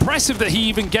 Impressive that he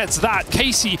even gets that.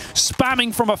 Casey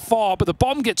spamming from afar, but the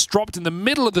bomb gets dropped in the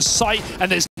middle of the site, and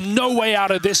there's no way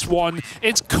out of this one.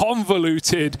 It's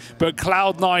convoluted, but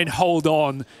Cloud9 hold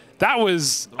on. That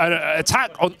was an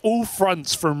attack on all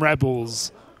fronts from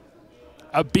Rebels.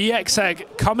 A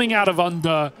BXEG coming out of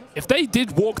under. If they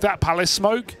did walk that palace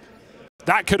smoke,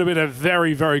 that could have been a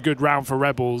very, very good round for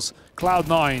Rebels.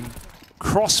 Cloud9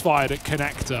 crossfired at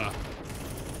connector.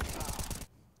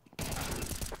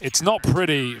 It's not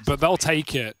pretty, but they'll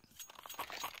take it.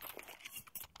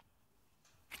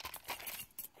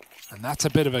 And that's a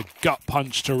bit of a gut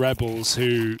punch to Rebels,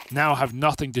 who now have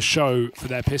nothing to show for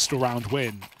their pistol round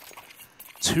win.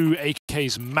 2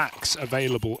 AKs max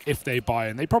available if they buy,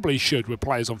 and they probably should with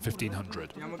players on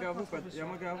 1500.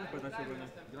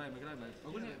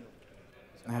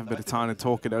 I have a bit of time to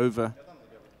talk it over.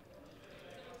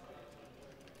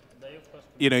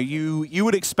 You know, you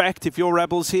would expect, if you're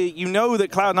Rebels here, you know that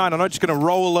Cloud9 are not just going to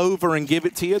roll over and give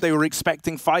it to you. They were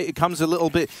expecting fight. It comes a little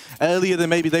bit earlier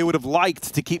than maybe they would have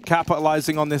liked to keep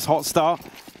capitalizing on this hot start.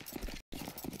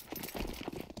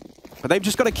 But they've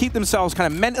just got to keep themselves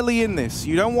kind of mentally in this.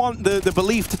 You don't want the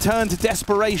belief to turn to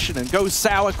desperation and go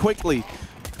sour quickly.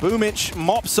 Boomich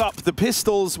mops up the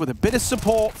pistols with a bit of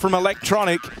support from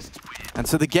Electronic. And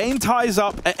so the game ties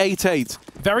up at 8-8.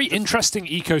 Very interesting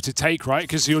eco to take, right?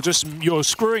 Because you're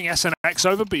screwing SNX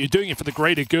over, but you're doing it for the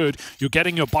greater good. You're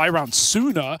getting your buy round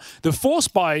sooner. The force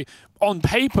buy on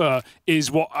paper is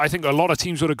what I think a lot of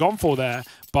teams would have gone for there,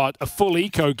 but a full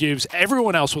eco gives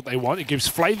everyone else what they want. It gives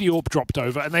Flay the AWP dropped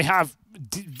over, and they have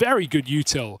very good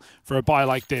util for a buy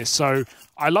like this. So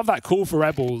I love that call for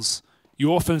Rebels.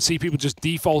 You often see people just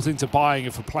default into buying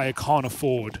if a player can't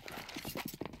afford.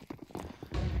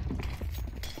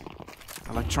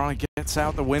 Electronic gets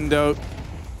out the window,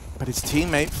 but his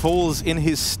teammate falls in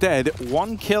his stead.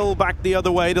 1 kill back the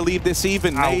other way to leave this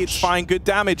even. Nades find good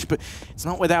damage, but it's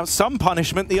not without some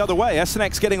punishment the other way.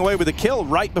 SNX getting away with a kill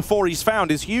right before he's found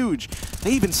is huge.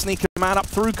 They even sneak a man up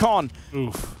through Con.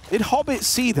 Oof. Did Hobbit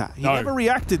see that? He never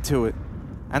reacted to it.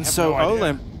 And so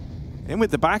Olym in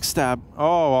with the backstab.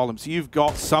 Oh, Olims, you've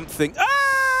got something.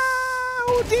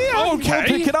 Oh dear! Okay.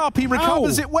 He'll pick it up. He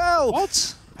recovers it well.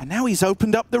 What? And now he's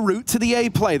opened up the route to the A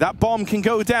play. That bomb can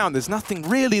go down. There's nothing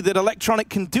really that Electronic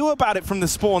can do about it from the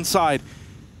spawn side.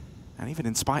 And even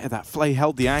in spite of that, Flay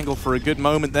held the angle for a good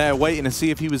moment there, waiting to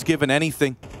see if he was given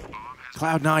anything.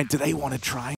 Cloud9, do they want to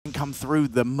try and come through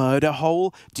the murder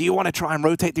hole? Do you want to try and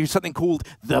rotate through something called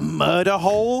the murder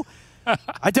hole?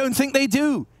 I don't think they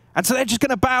do. And so they're just going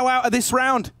to bow out of this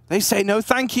round. They say no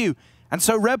thank you. And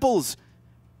so Rebels,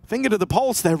 finger to the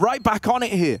pulse, they're right back on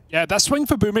it here. Yeah, that swing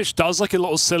for Boomich does look a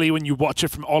little silly when you watch it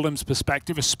from Olym's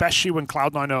perspective, especially when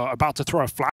Cloud9 are about to throw a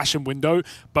flash in window.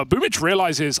 But Boomich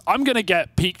realizes, I'm going to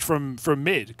get peeked from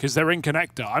mid because they're in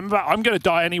connector. I'm going to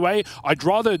die anyway. I'd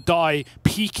rather die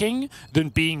peeking than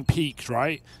being peeked,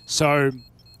 right? So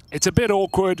it's a bit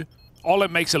awkward.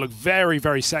 Olym makes it look very,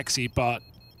 very sexy, but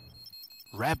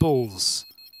Rebels,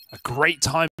 a great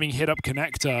timing hit up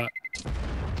connector.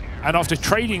 And after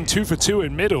trading 2 for 2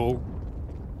 in middle,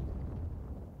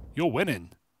 you're winning.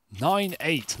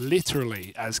 9-8,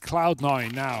 literally, as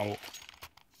Cloud9 now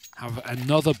have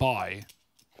another buy.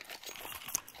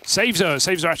 Saves are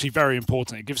actually very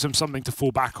important. It gives them something to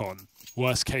fall back on,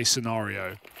 worst case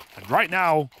scenario. And right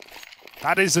now,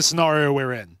 that is the scenario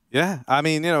we're in. Yeah, I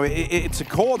mean, you know, it's a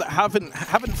core that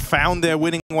haven't found their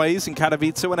winning ways in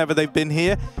Katowice whenever they've been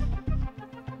here.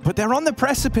 But they're on the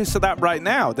precipice of that right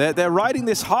now. They're riding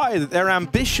this high. Their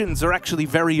ambitions are actually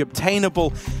very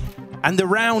obtainable. And the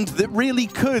round that really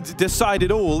could decide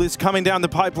it all is coming down the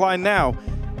pipeline now.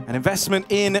 An investment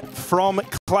in from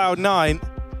Cloud9.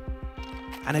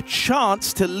 And a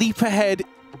chance to leap ahead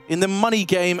in the money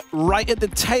game right at the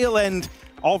tail end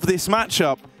of this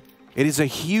matchup. It is a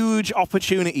huge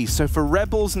opportunity. So for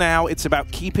Rebels now, it's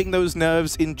about keeping those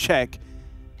nerves in check.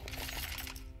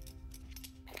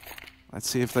 Let's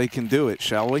see if they can do it,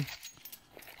 shall we?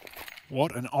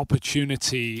 What an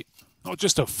opportunity, not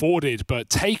just afforded, but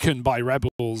taken by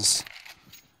Rebels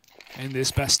in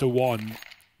this best of one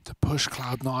to push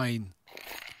Cloud9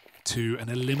 to an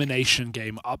elimination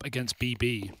game up against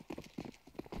BB.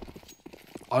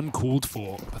 Uncalled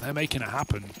for, but they're making it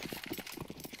happen.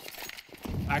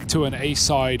 Back to an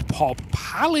A-side pop.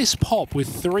 Palace pop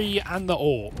with 3 and the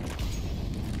AWP.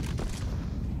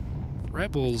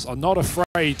 Rebels are not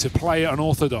afraid to play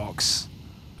unorthodox.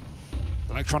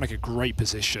 Electronic a great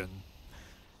position.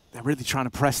 They're really trying to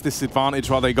press this advantage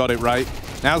while they got it right.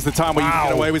 Now's the time where you can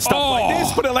get away with stuff like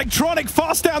this, but Electronic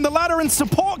fast down the ladder and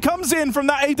support comes in from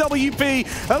that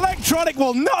AWP. Electronic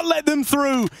will not let them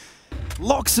through.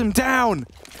 Locks them down,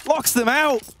 locks them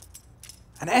out.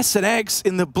 And SNX,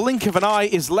 in the blink of an eye,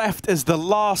 is left as the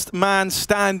last man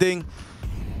standing.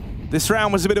 This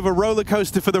round was a bit of a roller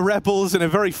coaster for the Rebels and a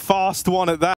very fast one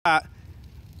at that.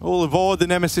 All aboard the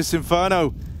Nemesis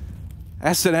Inferno.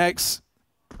 SNX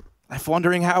left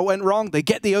wondering how it went wrong. They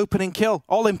get the opening kill.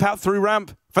 All impact through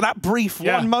ramp. For that brief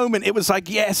one moment, it was like,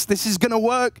 yes, this is going to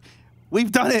work.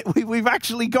 We've done it. We've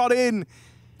actually got in.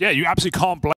 Yeah, you absolutely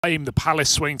can't blame the Palace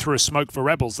swing through a smoke for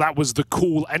Rebels. That was the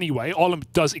call anyway. Olymp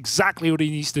does exactly what he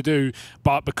needs to do,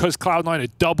 but because Cloud9 are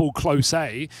double close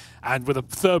A, and with a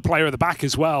third player at the back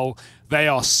as well, they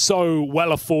are so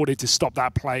well afforded to stop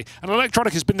that play. And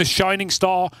Electronic has been the shining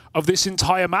star of this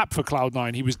entire map for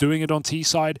Cloud9. He was doing it on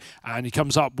T-side, and he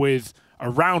comes up with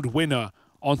a round winner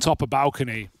on top of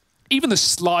balcony. Even the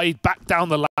slide back down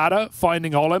the ladder,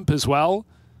 finding Olymp as well.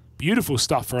 Beautiful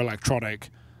stuff for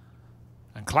Electronic.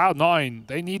 And Cloud9,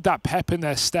 they need that pep in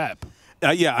their step.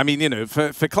 Yeah, I mean, you know,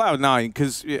 for Cloud9,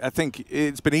 because I think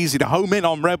it's been easy to home in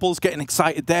on Rebels, getting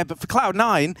excited there. But for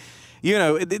Cloud9, you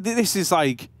know, this is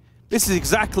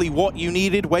exactly what you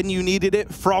needed when you needed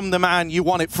it from the man you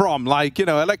want it from. Like, you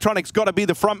know, Electronic's got to be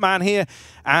the front man here,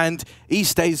 and he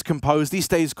stays composed, he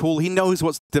stays cool, he knows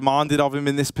what's demanded of him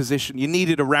in this position. You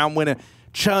needed a round winner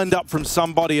churned up from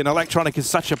somebody, and Electronic is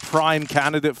such a prime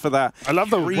candidate for that. I love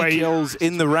the 3 way kills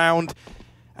in the round.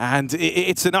 And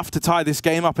it's enough to tie this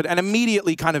game up and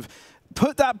immediately kind of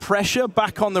put that pressure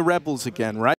back on the Rebels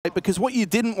again, right? Because what you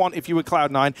didn't want if you were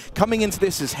Cloud9, coming into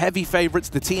this as heavy favorites,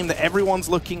 the team that everyone's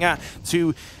looking at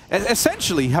to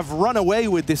essentially have run away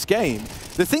with this game.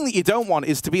 The thing that you don't want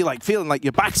is to be like feeling like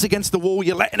your back's against the wall,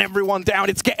 you're letting everyone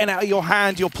down, it's getting out of your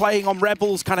hand, you're playing on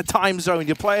Rebels kind of time zone,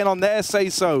 you're playing on their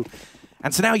say-so.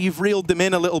 And so now you've reeled them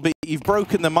in a little bit, you've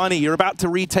broken the money, you're about to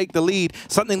retake the lead,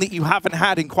 something that you haven't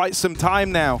had in quite some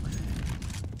time now.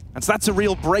 And so that's a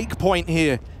real break point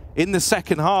here in the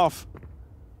second half.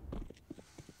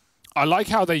 I like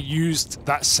how they used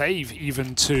that save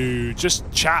even to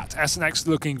just chat. SNX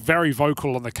looking very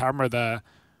vocal on the camera there.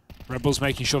 Rebels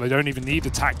making sure they don't even need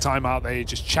the tack timeout, they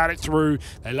just chat it through.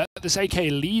 They let this AK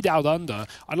lead out under.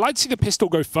 I'd like to see the pistol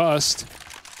go first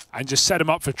and just set him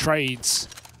up for trades.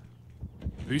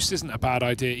 Boost isn't a bad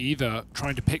idea either.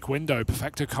 Trying to pick window.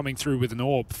 Perfecto coming through with an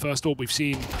AWP. First AWP we've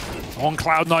seen on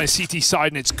Cloud9 CT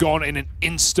side, and it's gone in an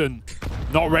instant.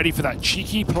 Not ready for that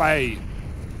cheeky play.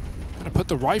 Gonna put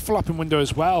the rifle up in window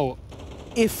as well.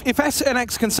 If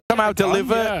SNX can somehow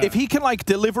deliver, if he can like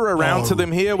deliver around to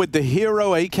them here with the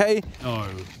hero AK,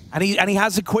 and he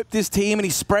has equipped his team and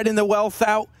he's spreading the wealth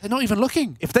out. They're not even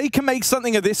looking. If they can make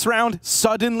something of this round,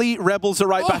 suddenly Rebels are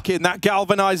right back in. That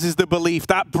galvanizes the belief.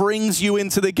 That brings you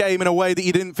into the game in a way that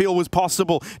you didn't feel was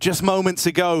possible just moments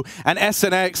ago. And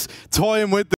SNX toying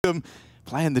with them.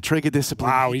 Playing the trigger discipline.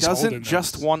 Wow, he doesn't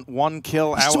just want one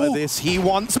kill out of this. He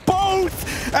wants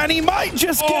both! And he might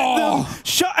just get them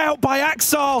shut out by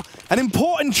Axal. An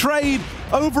important trade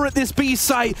over at this B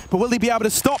site. But will he be able to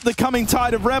stop the coming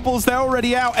tide of Rebels? They're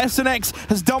already out. SNX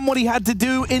has done what he had to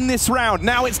do in this round.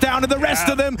 Now it's down to the rest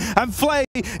of them. And Flay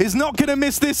is not going to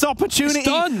miss this opportunity. It's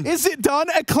done. Is it done?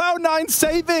 A Cloud9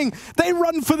 saving. They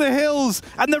run for the hills.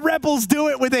 And the Rebels do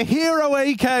it with a hero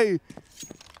AK.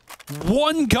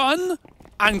 One gun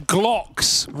and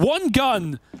Glocks. One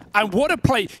gun, and what a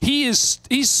play. He's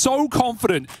so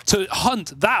confident to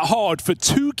hunt that hard for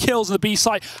 2 kills in the B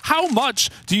site. How much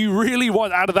do you really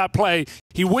want out of that play?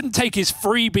 He wouldn't take his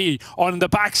freebie on the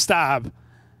backstab.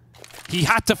 He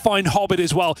had to find Hobbit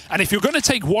as well. And if you're going to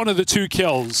take one of the 2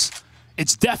 kills,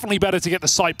 it's definitely better to get the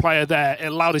site player there. It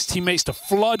allowed his teammates to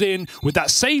flood in with that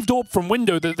saved AWP from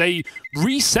window that they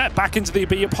reset back into the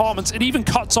B apartments. It even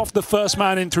cuts off the first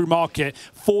man in through market,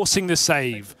 forcing the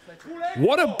save.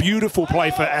 What a beautiful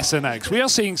play for SNX. We are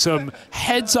seeing some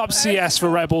heads-up CS for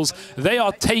Rebels. They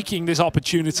are taking this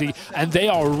opportunity, and they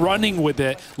are running with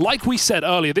it. Like we said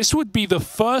earlier, this would be the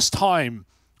first time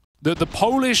that the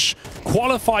Polish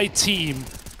qualified team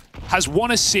has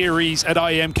won a series at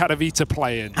IEM Katowice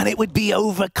play-in. And it would be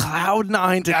over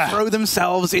Cloud9 to throw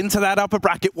themselves into that upper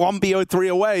bracket, 1BO3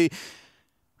 away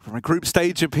from a group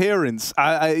stage appearance.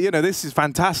 You know, this is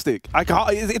fantastic.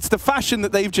 It's the fashion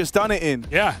that they've just done it in.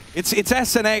 Yeah. It's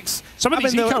SNX. Some of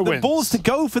these eco the wins. balls to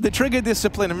go for the trigger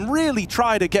discipline and really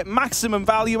try to get maximum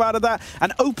value out of that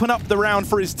and open up the round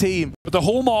for his team. But the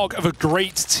hallmark of a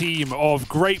great team of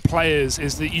great players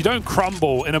is that you don't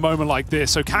crumble in a moment like this.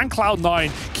 So can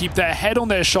Cloud9 keep their head on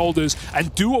their shoulders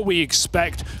and do what we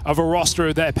expect of a roster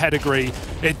of their pedigree?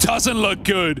 It doesn't look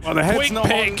good. Well, the head's Quick not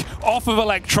pick off of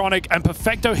Electronic, and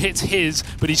Perfecto hits his,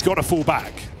 but he's got to fall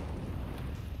back.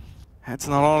 Head's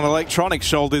not on Electronic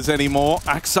shoulders anymore.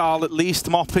 Axal at least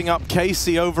mopping up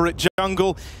Casey over at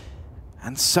jungle.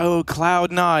 And so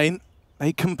Cloud9,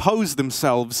 they compose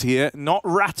themselves here, not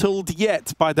rattled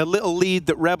yet by the little lead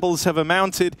that Rebels have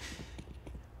amounted.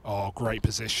 Oh, great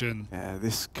position. Yeah,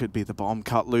 this could be the bomb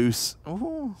cut loose.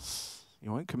 Ooh.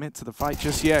 You won't commit to the fight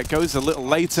just yet. Goes a little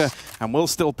later and will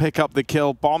still pick up the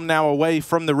kill. Bomb now away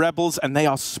from the Rebels, and they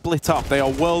are split up. They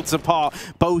are worlds apart.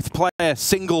 Both player,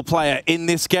 single player in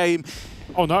this game.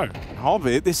 Oh no.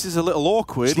 Hobbit, this is a little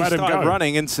awkward. He started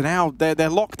running, and so now they're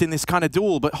locked in this kind of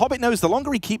duel. But Hobbit knows the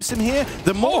longer he keeps him here,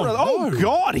 the more... Oh, no.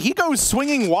 God, he goes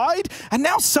swinging wide, and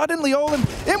now suddenly Olin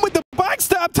in with the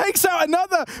backstab, takes out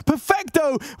another.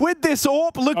 Perfecto with this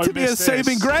AWP, look to be a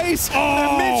saving grace. Oh.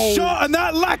 A mid shot, and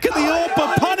that lack of the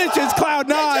AWP punishes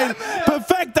Cloud9.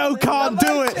 Perfecto can't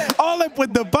do it. Olin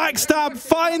with the backstab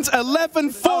finds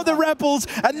 11 for the Rebels,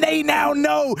 and they now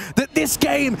know that this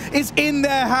game is in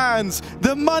their hands.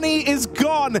 The money is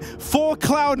gone for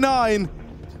Cloud9.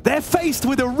 They're faced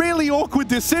with a really awkward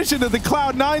decision of the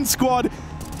Cloud9 squad.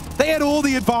 They had all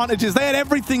the advantages. They had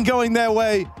everything going their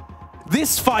way.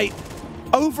 This fight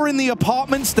over in the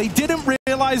apartments, they didn't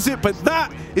realize it, but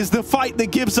that is the fight that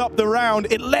gives up the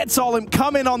round. It lets Olim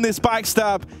come in on this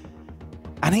backstab,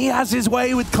 and he has his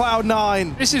way with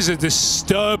Cloud9. This is a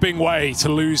disturbing way to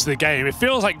lose the game. It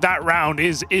feels like that round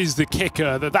is the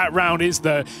kicker, that round is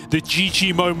the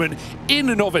GG moment in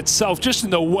and of itself, just in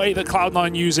the way that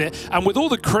Cloud9 use it. And with all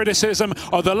the criticism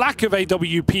of the lack of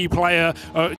AWP player,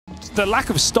 the lack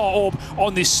of star orb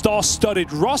on this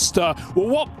star-studded roster, well,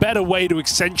 what better way to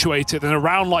accentuate it than a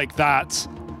round like that?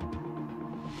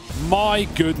 My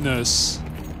goodness.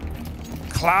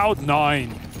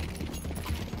 Cloud9.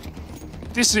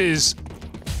 This is...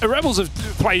 The Rebels have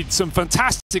played some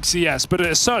fantastic CS, but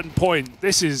at a certain point,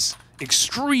 this is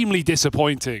extremely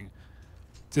disappointing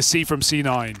to see from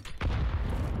C9.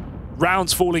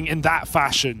 Rounds falling in that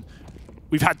fashion.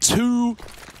 We've had 2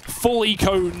 full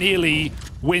eco nearly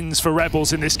wins for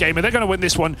Rebels in this game, and they're going to win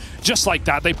this one just like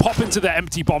that. They pop into the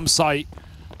empty bomb site,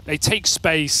 they take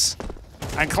space,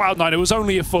 and Cloud9, it was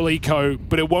only a full eco,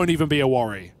 but it won't even be a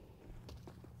worry.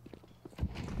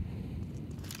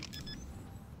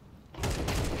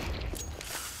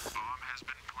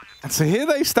 And so here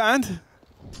they stand,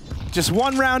 just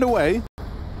 1 round away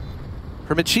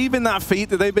from achieving that feat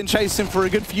that they've been chasing for a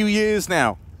good few years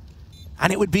now.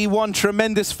 And it would be one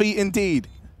tremendous feat indeed.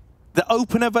 The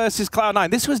opener versus Cloud9.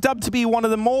 This was dubbed to be one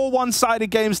of the more one-sided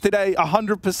games today,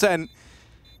 100%.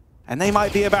 And they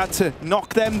might be about to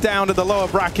knock them down to the lower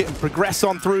bracket and progress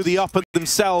on through the upper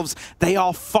themselves. They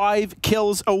are 5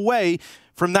 kills away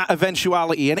from that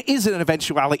eventuality. And it is an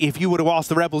eventuality if you were to ask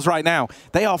the Rebels right now.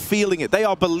 They are feeling it. They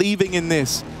are believing in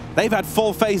this. They've had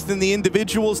full faith in the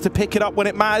individuals to pick it up when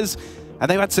it matters. And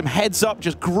they've had some heads up,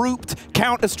 just grouped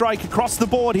Counter-Strike across the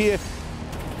board here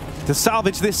to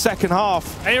salvage this second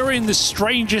half. They are in the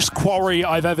strangest quarry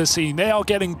I've ever seen. They are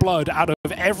getting blood out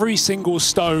of every single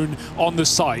stone on the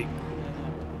site.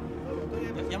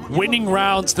 Winning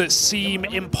rounds that seem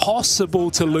impossible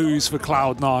to lose for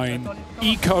Cloud9.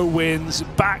 Eco wins,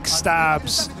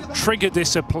 backstabs, trigger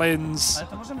disciplines,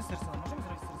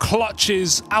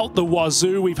 clutches out the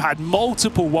wazoo. We've had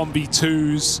multiple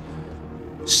 1v2s.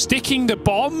 Sticking the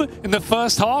bomb in the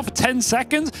first half, 10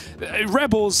 seconds.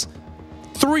 Rebels,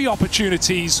 3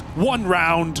 opportunities, 1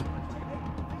 round.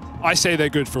 I say they're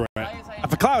good for it.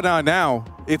 For Cloud9 now,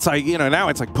 it's like, you know, now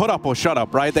it's like put up or shut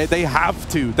up, right? They have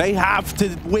to. They have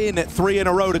to win at 3 in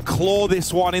a row to claw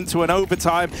this one into an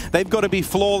overtime. They've got to be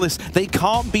flawless. They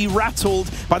can't be rattled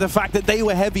by the fact that they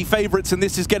were heavy favorites and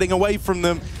this is getting away from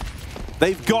them.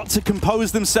 They've got to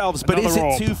compose themselves, but is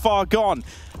it too far gone?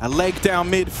 A leg down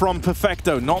mid from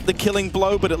Perfecto. Not the killing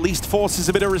blow, but at least forces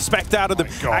a bit of respect out of them.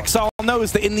 Axel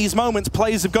knows that in these moments,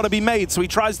 plays have got to be made, so he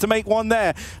tries to make one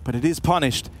there, but it is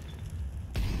punished.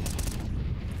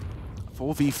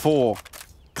 4v4.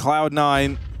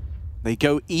 Cloud9, they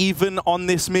go even on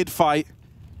this mid fight.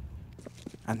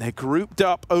 And they're grouped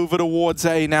up over towards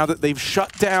A now that they've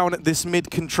shut down this mid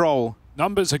control.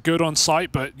 Numbers are good on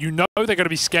site, but you know they're going to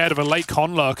be scared of a late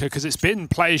con lurker because it's been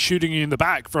players shooting you in the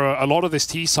back for a lot of this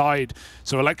T side.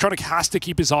 So Electronic has to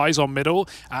keep his eyes on middle.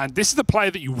 And this is the player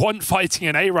that you want fighting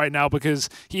in A right now because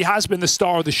he has been the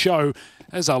star of the show.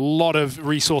 There's a lot of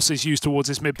resources used towards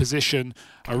this mid position.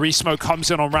 A resmoke comes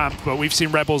in on ramp, but we've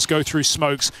seen Rebels go through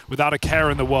smokes without a care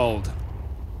in the world.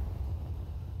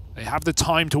 They have the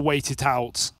time to wait it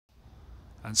out,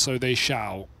 and so they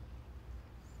shall.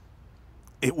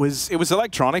 It was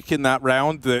Electronic in that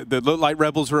round that looked like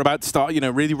Rebels were about to start, you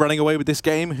know, really running away with this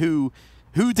game. Who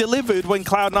delivered when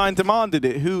Cloud9 demanded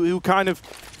it? Who kind of,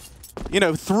 you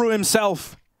know, threw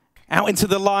himself out into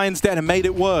the lion's den and made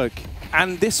it work.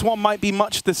 And this one might be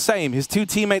much the same. His two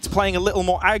teammates playing a little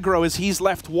more aggro as he's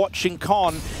left watching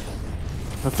Con.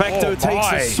 Perfecto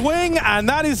takes a swing, and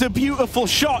that is a beautiful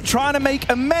shot, trying to make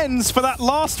amends for that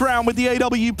last round with the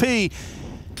AWP.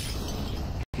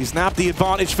 He's nabbed the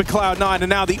advantage for Cloud9, and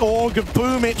now the Org of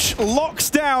Boomich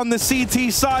locks down the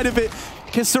CT side of it.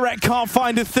 Kisserek can't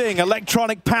find a thing.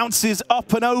 Electronic pounces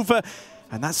up and over,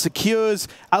 and that secures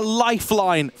a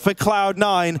lifeline for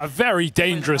Cloud9. A very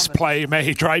dangerous play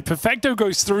made, right? Perfecto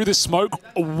goes through the smoke.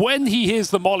 When he hears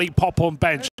the molly pop on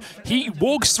bench, he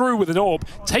walks through with an orb,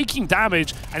 taking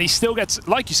damage, and he still gets,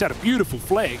 like you said, a beautiful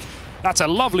flick. That's a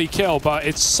lovely kill, but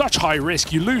it's such high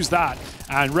risk. You lose that,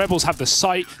 and Rebels have the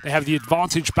sight, they have the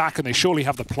advantage back, and they surely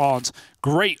have the plant.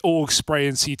 Great Org spray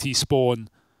in CT spawn.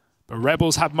 But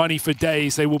Rebels have money for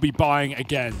days. They will be buying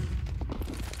again.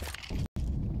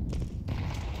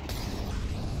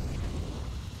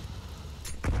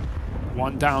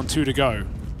 One down, two to go.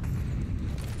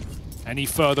 Any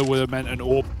further would have meant an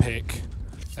orb pick.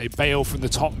 They bail from the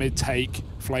top mid take.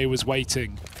 Flay was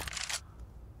waiting.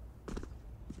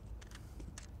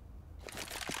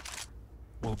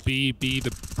 Will B be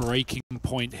the breaking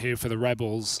point here for the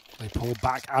Rebels? They pull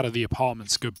back out of the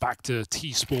apartments, go back to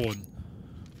T-spawn.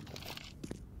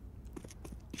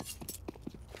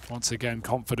 Once again,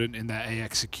 confident in their A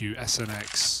execute.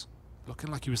 SNX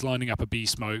looking like he was lining up a B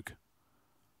smoke.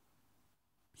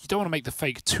 You don't want to make the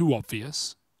fake too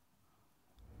obvious.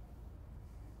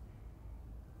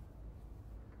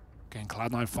 Again,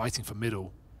 Cloud9 fighting for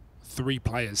middle. 3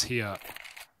 players here.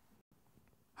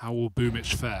 How will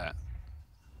Boomich fare?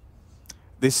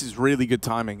 This is really good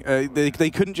timing.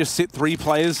 They couldn't just sit 3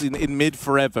 players in mid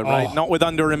forever, right? Not with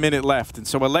under a minute left. And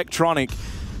so Electronic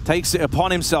takes it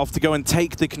upon himself to go and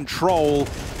take the control.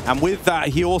 And with that,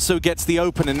 he also gets the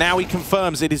open. And now he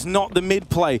confirms it is not the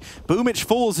mid play. Boomich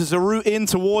falls as a route in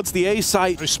towards the A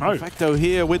site. Perfecto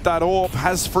here with that orb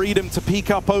has freedom to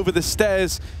peek up over the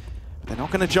stairs. They're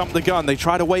not going to jump the gun. They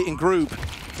try to wait in group.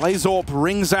 Blazorp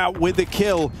rings out with the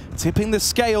kill, tipping the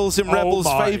scales in Rebels'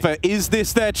 favor. Is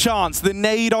this their chance? The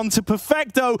nade onto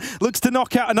Perfecto looks to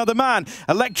knock out another man.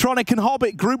 Electronic and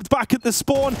Hobbit grouped back at the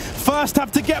spawn. First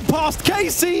have to get past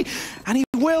Casey, and he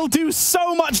will do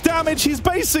so much damage. He's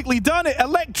basically done it.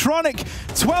 Electronic,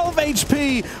 12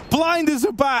 HP, blind as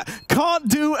a bat, can't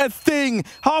do a thing.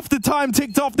 Half the time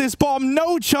ticked off this bomb.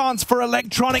 No chance for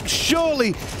Electronic,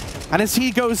 surely. And as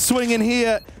he goes swinging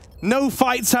here, no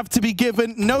fights have to be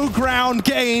given, no ground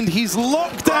gained. He's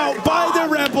locked out by the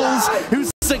Rebels, who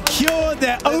secured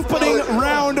their opening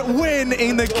round win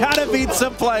in the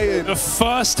Katowice play-in. The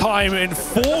first time in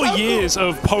 4 years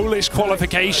of Polish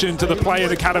qualification to the play in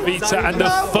the Katowice, and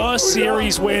the first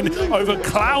series win over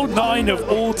Cloud9 of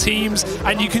all teams.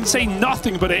 And you can say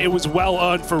nothing but it was well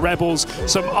earned for Rebels.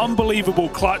 Some unbelievable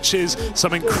clutches,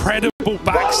 some incredible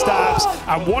backstabs,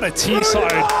 and what a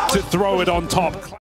T-side to throw it on top.